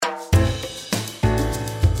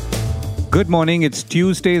Good morning. It's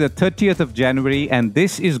Tuesday, the 30th of January, and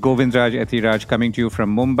this is Govindraj Ethiraj coming to you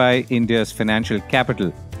from Mumbai, India's financial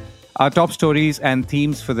capital. Our top stories and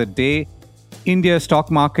themes for the day. India's stock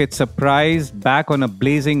market surprised back on a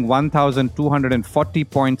blazing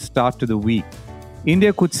 1,240-point start to the week.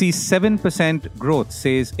 India could see 7% growth,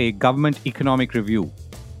 says a government economic review.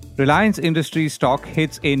 Reliance Industries stock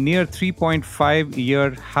hits a near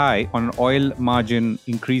 3.5-year high on oil margin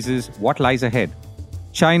increases. What lies ahead?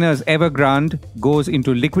 China's Evergrande goes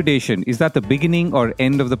into liquidation. Is that the beginning or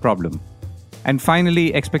end of the problem? And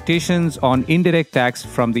finally, expectations on indirect tax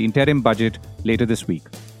from the interim budget later this week.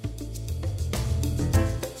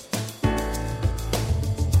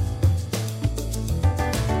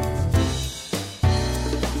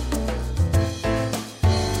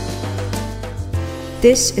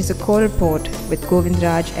 This is a core report with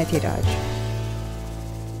Govindraj Ethiraj.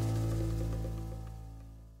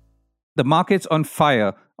 The market's on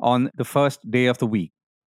fire on the first day of the week.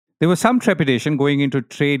 There was some trepidation going into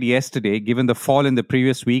trade yesterday given the fall in the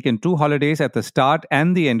previous week and two holidays at the start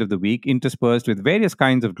and the end of the week interspersed with various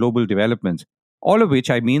kinds of global developments. All of which,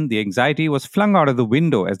 the anxiety was flung out of the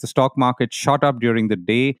window as the stock market shot up during the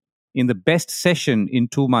day in the best session in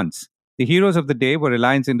 2 months. The heroes of the day were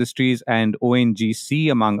Reliance Industries and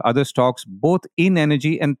ONGC, among other stocks, both in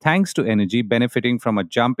energy and thanks to energy, benefiting from a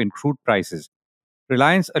jump in crude prices.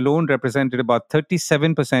 Reliance alone represented about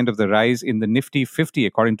 37% of the rise in the Nifty 50,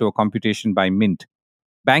 according to a computation by Mint.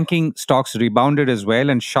 Banking stocks rebounded as well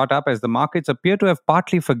and shot up as the markets appear to have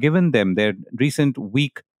partly forgiven them their recent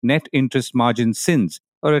weak net interest margin sins,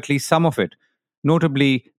 or at least some of it.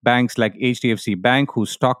 Notably, banks like HDFC Bank,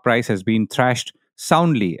 whose stock price has been thrashed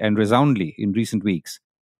soundly and resoundly in recent weeks.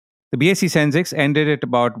 The BSE Sensex ended at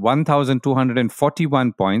about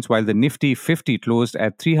 1,241 points, while the Nifty 50 closed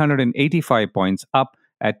at 385 points, up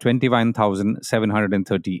at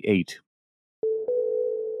 21,738.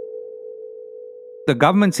 The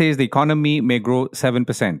government says the economy may grow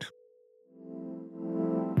 7%.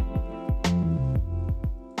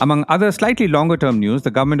 Among other slightly longer-term news,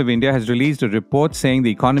 the Government of India has released a report saying the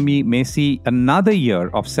economy may see another year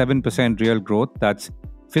of 7% real growth. That's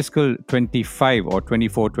fiscal 25 or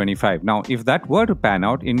 24-25. Now, if that were to pan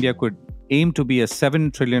out, India could aim to be a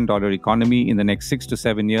 $7 trillion economy in the next 6 to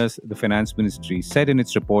 7 years, the Finance Ministry said in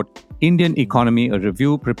its report, Indian Economy, a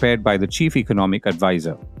review prepared by the Chief Economic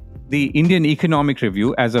Advisor. The Indian Economic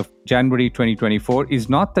Review, as of January 2024, is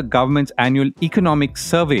not the government's annual economic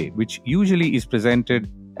survey, which usually is presented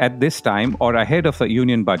at this time or ahead of the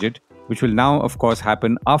union budget, which will now, of course,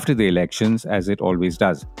 happen after the elections, as it always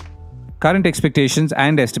does. Current expectations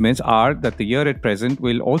and estimates are that the year at present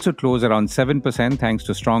will also close around 7% thanks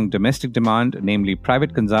to strong domestic demand, namely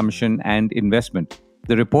private consumption and investment.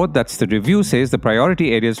 The report, that's the review, says the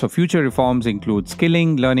priority areas for future reforms include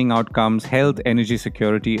skilling, learning outcomes, health, energy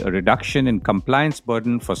security, a reduction in compliance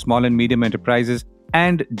burden for small and medium enterprises,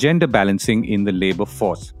 and gender balancing in the labor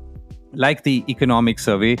force. Like the economic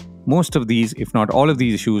survey, most of these, if not all of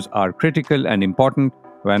these issues, are critical and important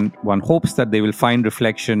when one hopes that they will find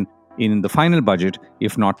reflection in the final budget,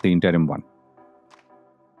 if not the interim one.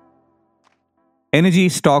 Energy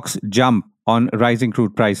stocks jump on rising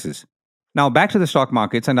crude prices. Now back to the stock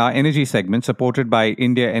markets and our energy segment supported by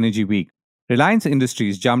India Energy Week. Reliance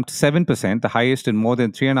Industries jumped 7%, the highest in more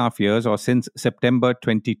than 3.5 years or since September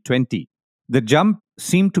 2020. The jump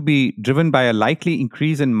seemed to be driven by a likely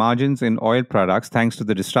increase in margins in oil products thanks to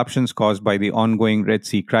the disruptions caused by the ongoing Red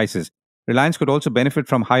Sea crisis. Reliance could also benefit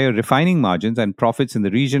from higher refining margins and profits in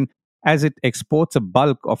the region as it exports a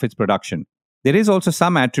bulk of its production. There is also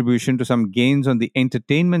some attribution to some gains on the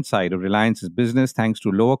entertainment side of Reliance's business thanks to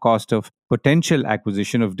lower cost of potential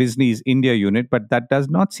acquisition of Disney's India unit, but that does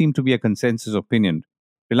not seem to be a consensus opinion.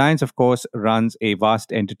 Reliance, of course, runs a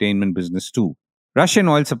vast entertainment business too. Russian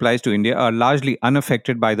oil supplies to India are largely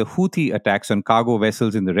unaffected by the Houthi attacks on cargo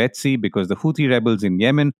vessels in the Red Sea because the Houthi rebels in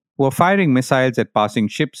Yemen, who are firing missiles at passing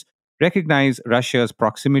ships, recognize Russia's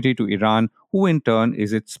proximity to Iran, who in turn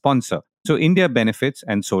is its sponsor. So India benefits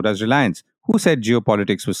and so does Reliance, who said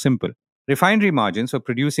geopolitics was simple. Refinery margins for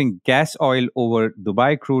producing gas oil over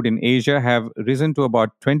Dubai crude in Asia have risen to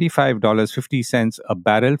about $25.50 a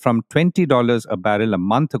barrel from $20 a barrel a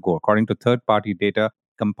month ago, according to third-party data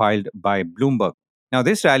compiled by Bloomberg. Now,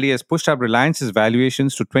 this rally has pushed up Reliance's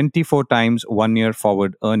valuations to 24 times one-year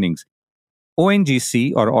forward earnings.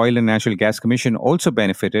 ONGC, or Oil and Natural Gas Commission, also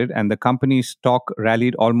benefited and the company's stock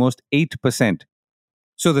rallied almost 8%.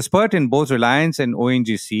 So the spurt in both Reliance and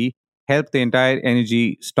ONGC helped the entire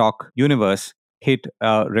energy stock universe hit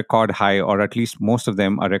a record high, or at least most of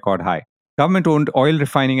them a record high. Government-owned oil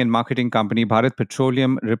refining and marketing company Bharat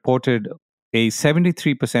Petroleum reported a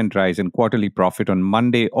 73% rise in quarterly profit on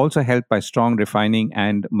Monday, also helped by strong refining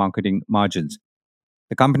and marketing margins.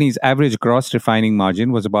 The company's average gross refining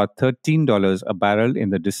margin was about $13 a barrel in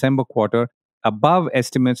the December quarter, above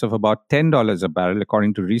estimates of about $10 a barrel,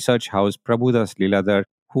 according to research house Prabhudas Liladhar,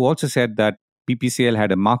 who also said that BPCL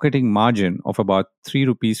had a marketing margin of about 3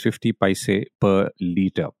 rupees 50 paise per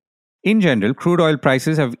litre. In general, crude oil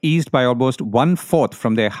prices have eased by almost one-fourth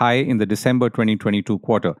from their high in the December 2022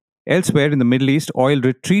 quarter. Elsewhere in the Middle East, oil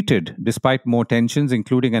retreated despite more tensions,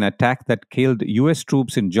 including an attack that killed US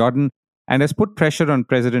troops in Jordan and has put pressure on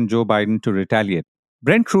President Joe Biden to retaliate.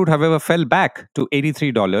 Brent crude, however, fell back to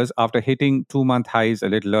 $83 after hitting two-month highs a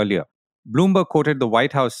little earlier. Bloomberg quoted the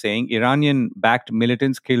White House saying Iranian-backed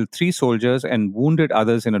militants killed 3 soldiers and wounded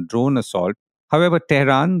others in a drone assault. However,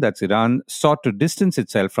 Tehran, that's Iran, sought to distance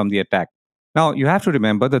itself from the attack. Now, you have to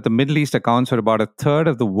remember that the Middle East accounts for about a third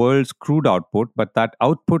of the world's crude output, but that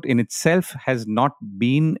output in itself has not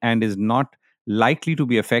been and is not likely to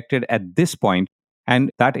be affected at this point,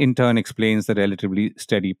 and that in turn explains the relatively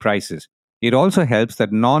steady prices. It also helps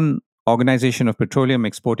that non-Organization of Petroleum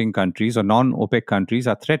Exporting Countries or non-OPEC countries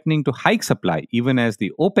are threatening to hike supply, even as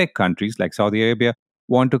the OPEC countries like Saudi Arabia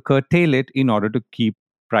want to curtail it in order to keep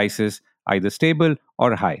prices either stable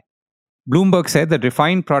or high. Bloomberg said that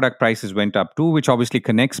refined product prices went up too, which obviously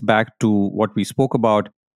connects back to what we spoke about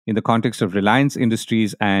in the context of Reliance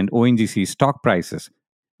Industries and ONGC stock prices.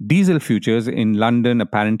 Diesel futures in London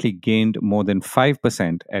apparently gained more than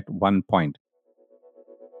 5% at one point.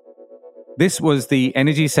 This was the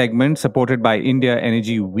energy segment supported by India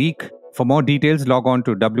Energy Week. For more details, log on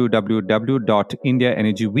to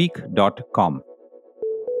www.indiaenergyweek.com.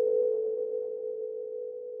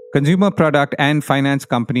 Consumer product and finance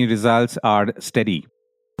company results are steady.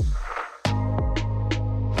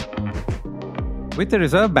 With the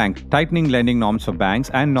Reserve Bank tightening lending norms for banks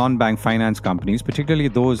and non-bank finance companies, particularly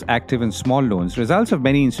those active in small loans, results of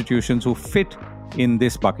many institutions who fit in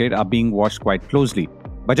this bucket are being watched quite closely.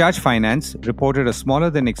 Bajaj Finance reported a smaller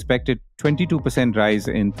than expected 22% rise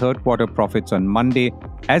in third quarter profits on Monday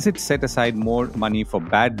as it set aside more money for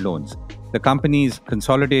bad loans. The company's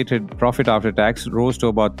consolidated profit after tax rose to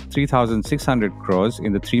about 3,600 crores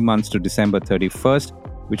in the 3 months to December 31st,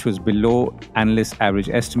 which was below analyst average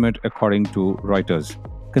estimate according to Reuters.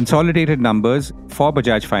 Consolidated numbers for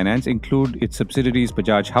Bajaj Finance include its subsidiaries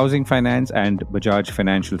Bajaj Housing Finance and Bajaj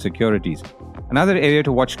Financial Securities. Another area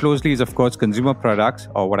to watch closely is, of course, consumer products,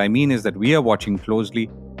 or what I mean is that we are watching closely.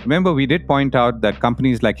 Remember, we did point out that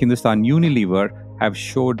companies like Hindustan Unilever have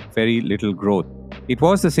showed very little growth. It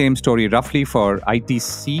was the same story roughly for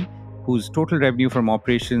ITC, whose total revenue from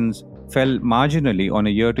operations fell marginally on a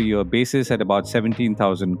year-to-year basis at about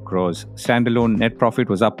 17,000 crores. Standalone net profit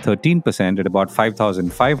was up 13% at about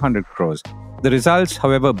 5,500 crores. The results,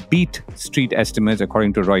 however, beat street estimates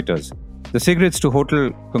according to Reuters. The cigarettes to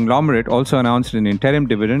hotel conglomerate also announced an interim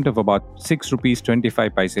dividend of about 6 rupees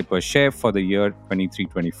 25 paise per share for the year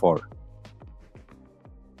 23-24.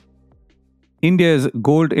 India's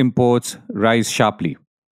gold imports rise sharply.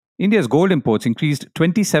 India's gold imports increased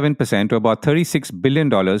 27% to about $36 billion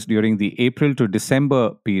during the April to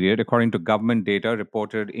December period, according to government data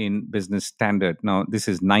reported in Business Standard. Now, this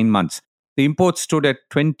is 9 months. The imports stood at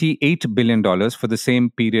 $28 billion for the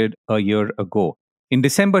same period a year ago. In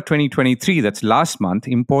December 2023, that's last month,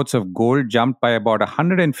 imports of gold jumped by about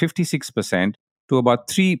 156% to about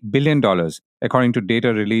 $3 billion, according to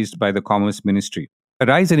data released by the Commerce Ministry. A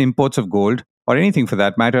rise in imports of gold, or anything for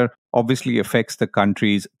that matter, obviously affects the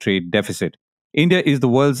country's trade deficit. India is the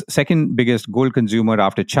world's second biggest gold consumer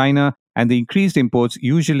after China, and the increased imports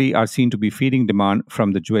usually are seen to be feeding demand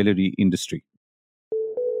from the jewelry industry.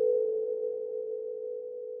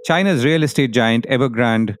 China's real estate giant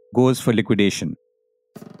Evergrande goes for liquidation.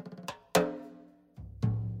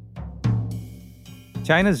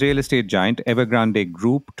 China's real estate giant Evergrande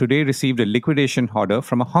Group today received a liquidation order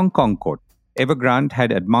from a Hong Kong court. Evergrande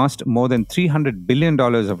had amassed more than $300 billion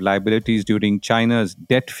of liabilities during China's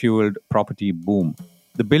debt-fueled property boom.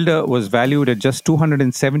 The builder was valued at just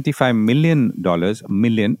 $275 million,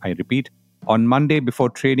 I repeat, on Monday before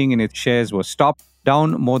trading in its shares was stopped,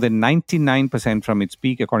 down more than 99% from its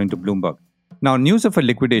peak, according to Bloomberg. Now, news of a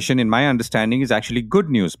liquidation, in my understanding, is actually good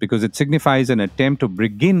news because it signifies an attempt to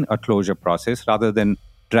begin a closure process rather than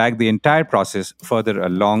drag the entire process further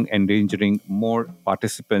along, endangering more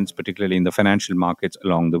participants, particularly in the financial markets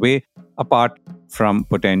along the way, apart from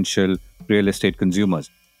potential real estate consumers.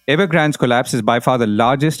 Evergrande's collapse is by far the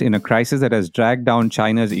largest in a crisis that has dragged down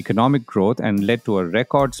China's economic growth and led to a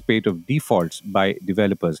record spate of defaults by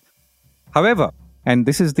developers. However, And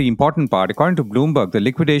this is the important part. According to Bloomberg, the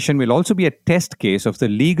liquidation will also be a test case of the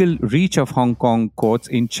legal reach of Hong Kong courts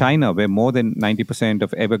in China, where more than 90%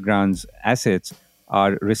 of Evergrande's assets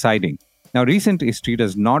are residing. Now, recent history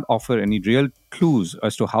does not offer any real clues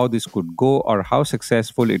as to how this could go or how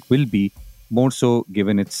successful it will be, more so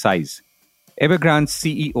given its size. Evergrande's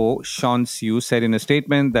CEO, Sean Siu, said in a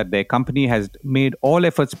statement that their company has made all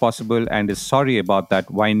efforts possible and is sorry about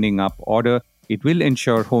that winding up order. It will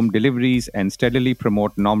ensure home deliveries and steadily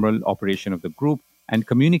promote normal operation of the group and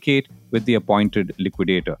communicate with the appointed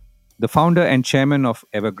liquidator. The founder and chairman of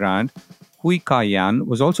Evergrande, Hui Ka-yan,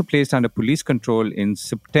 was also placed under police control in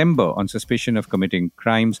September on suspicion of committing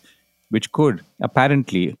crimes, which could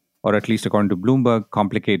apparently, or at least according to Bloomberg,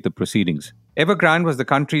 complicate the proceedings. Evergrande was the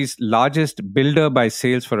country's largest builder by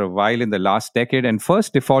sales for a while in the last decade and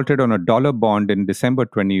first defaulted on a dollar bond in December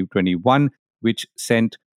 2021, which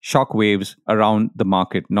sent shockwaves around the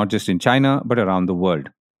market, not just in China, but around the world.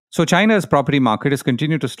 So China's property market has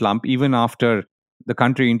continued to slump even after the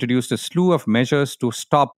country introduced a slew of measures to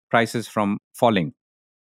stop prices from falling.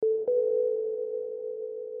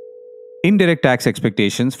 Indirect tax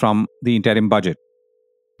expectations from the interim budget.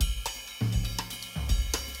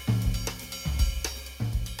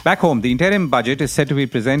 Back home, the interim budget is set to be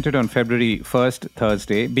presented on February 1st,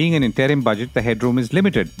 Thursday. Being an interim budget, the headroom is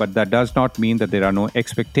limited, but that does not mean that there are no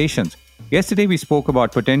expectations. Yesterday, we spoke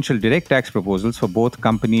about potential direct tax proposals for both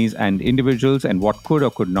companies and individuals and what could or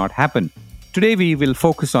could not happen. Today, we will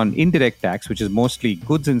focus on indirect tax, which is mostly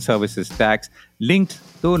goods and services tax, linked,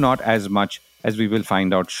 though not as much, as we will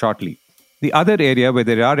find out shortly. The other area where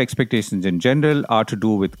there are expectations in general are to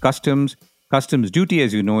do with customs. Customs duty,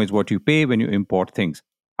 as you know, is what you pay when you import things.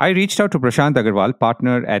 I reached out to Prashant Agarwal,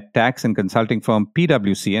 partner at tax and consulting firm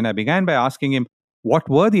PwC, and I began by asking him what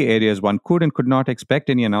were the areas one could and could not expect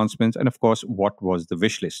any announcements, and of course, what was the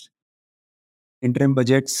wish list. Interim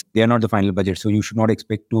budgets, they are not the final budget, so you should not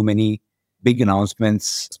expect too many big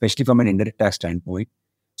announcements, especially from an indirect tax standpoint.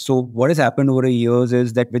 So what has happened over the years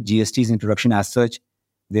is that with GST's introduction as such,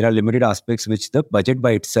 there are limited aspects which the budget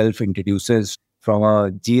by itself introduces from a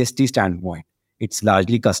GST standpoint. It's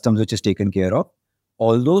largely customs which is taken care of.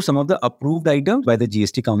 Although some of the approved items by the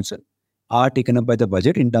GST Council are taken up by the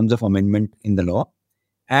budget in terms of amendment in the law,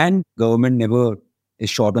 and government never is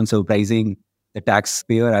short on surprising the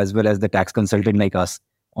taxpayer as well as the tax consultant like us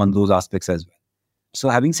on those aspects as well. So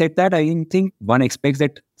having said that, I think one expects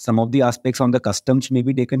that some of the aspects on the customs may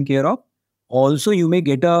be taken care of. Also, you may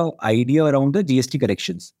get an idea around the GST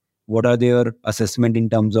corrections. What are their assessment in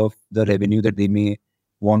terms of the revenue that they may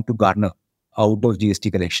want to garner out of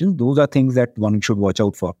GST collection? Those are things that one should watch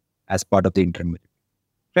out for as part of the interim budget.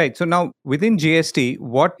 Right. So now within GST,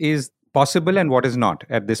 what is possible and what is not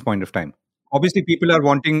at this point of time? Obviously, people are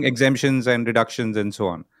wanting exemptions and reductions and so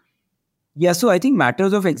on. Yeah, so I think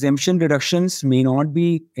matters of exemption reductions may not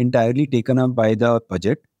be entirely taken up by the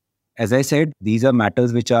budget. As I said, these are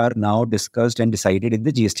matters which are now discussed and decided in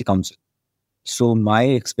the GST Council. So my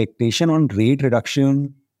expectation on rate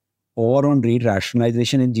reduction or on rate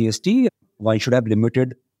rationalization in GST, one should have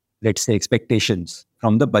limited, let's say, expectations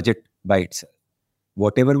from the budget by itself.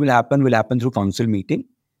 Whatever will happen through council meeting,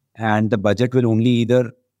 and the budget will only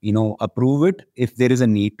either, approve it if there is a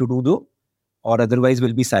need to do so, or otherwise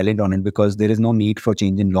will be silent on it because there is no need for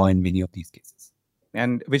change in law in many of these cases.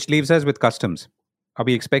 And which leaves us with customs. Are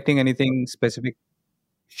we expecting anything specific?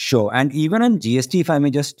 Sure. And even on GST, if I may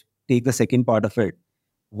just take the second part of it,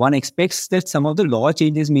 one expects that some of the law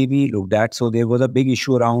changes may be looked at. So there was a big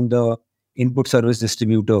issue around the input service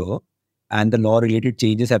distributor, and the law related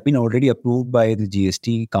changes have been already approved by the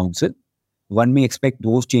GST Council. One may expect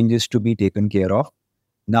those changes to be taken care of.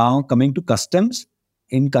 Now, coming to customs,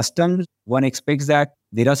 in customs, one expects that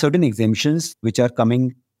there are certain exemptions which are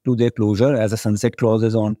coming to their closure as a sunset clause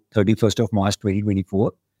is on 31st of March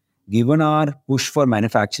 2024. Given our push for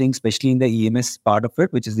manufacturing, especially in the EMS part of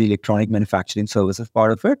it, which is the electronic manufacturing services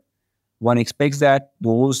part of it, one expects that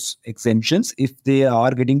those exemptions, if they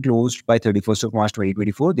are getting closed by 31st of March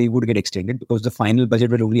 2024, they would get extended because the final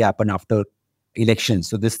budget will only happen after elections.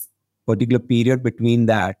 So this particular period between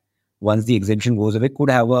that, once the exemption goes away,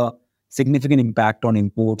 could have a significant impact on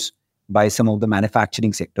imports by some of the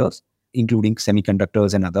manufacturing sectors, including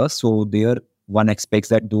semiconductors and others. So there, one expects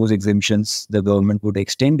that those exemptions, the government would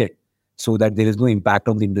extend it so that there is no impact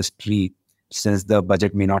on the industry since the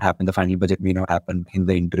budget may not happen, the final budget may not happen in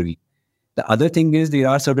the interim. The other thing is there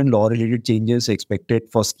are certain law-related changes expected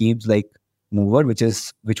for schemes like MOVER,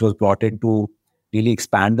 which was brought in to really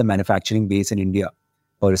expand the manufacturing base in India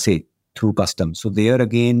per se through customs. So there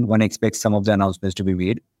again, one expects some of the announcements to be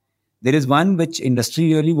made. There is one which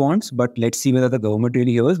industry really wants, but let's see whether the government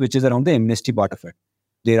really hears, which is around the amnesty part of it.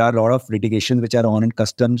 There are a lot of litigations which are on in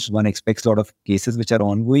customs. One expects a lot of cases which are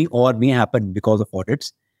ongoing or may happen because of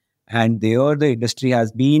audits. And there, the industry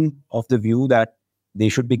has been of the view that they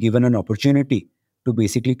should be given an opportunity to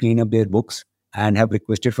basically clean up their books and have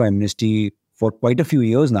requested for amnesty for quite a few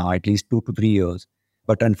years now, at least 2 to 3 years.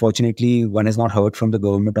 But unfortunately, one has not heard from the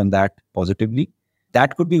government on that positively.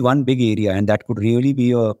 That could be one big area, and that could really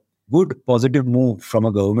be a good positive move from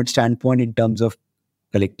a government standpoint in terms of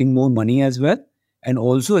collecting more money as well, and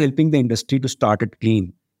also helping the industry to start it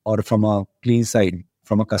clean or from a clean side,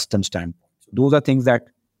 from a custom standpoint. So those are things that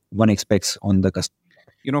one expects on the custom.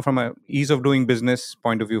 From a ease of doing business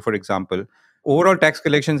point of view, for example, overall tax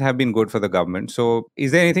collections have been good for the government. So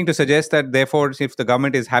is there anything to suggest that therefore, if the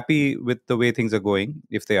government is happy with the way things are going,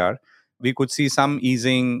 if they are, we could see some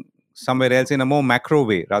easing somewhere else in a more macro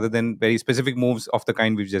way rather than very specific moves of the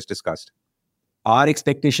kind we've just discussed? Our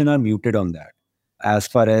expectations are muted on that as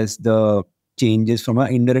far as the changes from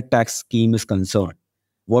an indirect tax scheme is concerned.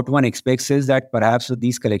 What one expects is that perhaps with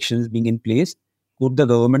these collections being in place, could the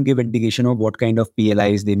government give indication of what kind of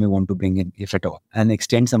PLIs they may want to bring in, if at all, and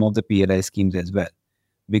extend some of the PLI schemes as well?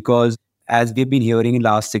 Because as we've been hearing in the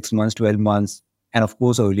last 6 months, 12 months, and of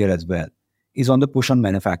course earlier as well, is on the push on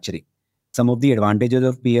manufacturing. Some of the advantages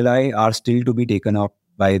of PLI are still to be taken up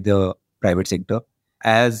by the private sector.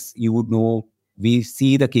 As you would know, we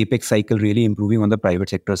see the capex cycle really improving on the private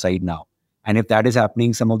sector side now. And if that is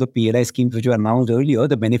happening, some of the PLI schemes which were announced earlier,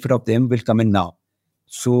 the benefit of them will come in now.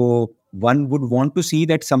 So one would want to see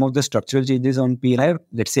that some of the structural changes on PLI,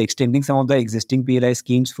 let's say extending some of the existing PLI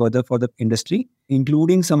schemes further for the industry,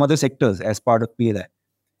 including some other sectors as part of PLI,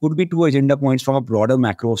 could be two agenda points from a broader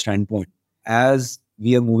macro standpoint, as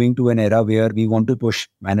we are moving to an era where we want to push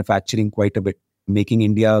manufacturing quite a bit, making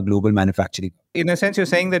India global manufacturing. In a sense, you're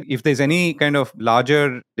saying that if there's any kind of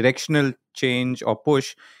larger directional change or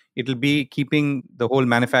push, it'll be keeping the whole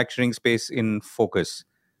manufacturing space in focus.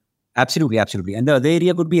 Absolutely, absolutely. And the other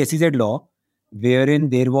area could be SEZ law, wherein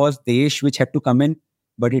there was DESH which had to come in,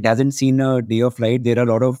 but it hasn't seen a day of light. There are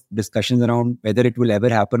a lot of discussions around whether it will ever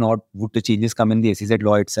happen or would the changes come in the SEZ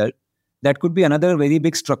law itself. That could be another very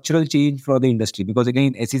big structural change for the industry, because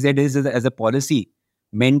again, SEZ is as a policy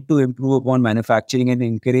meant to improve upon manufacturing and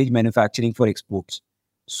encourage manufacturing for exports.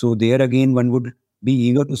 So there again, one would be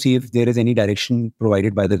eager to see if there is any direction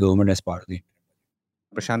provided by the government as part of it.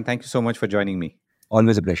 Prashant, thank you so much for joining me.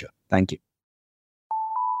 Always a pleasure. Thank you.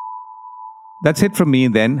 That's it from me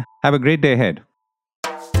then. Have a great day ahead.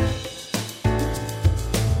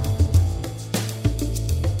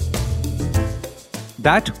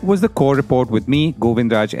 That was the Core Report with me,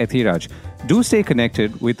 Govindraj Ethiraj. Do stay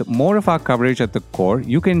connected with more of our coverage at the Core.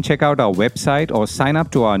 You can check out our website or sign up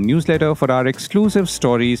to our newsletter for our exclusive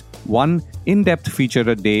stories, one in-depth feature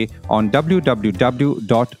a day on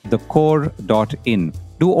www.thecore.in.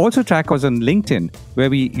 Do also track us on LinkedIn, where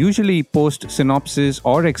we usually post synopses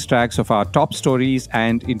or extracts of our top stories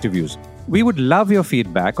and interviews. We would love your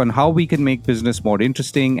feedback on how we can make business more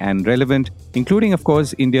interesting and relevant, including, of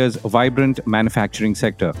course, India's vibrant manufacturing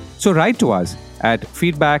sector. So write to us at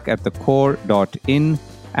feedback@thecore.in,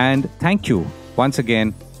 and thank you once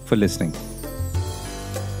again for listening.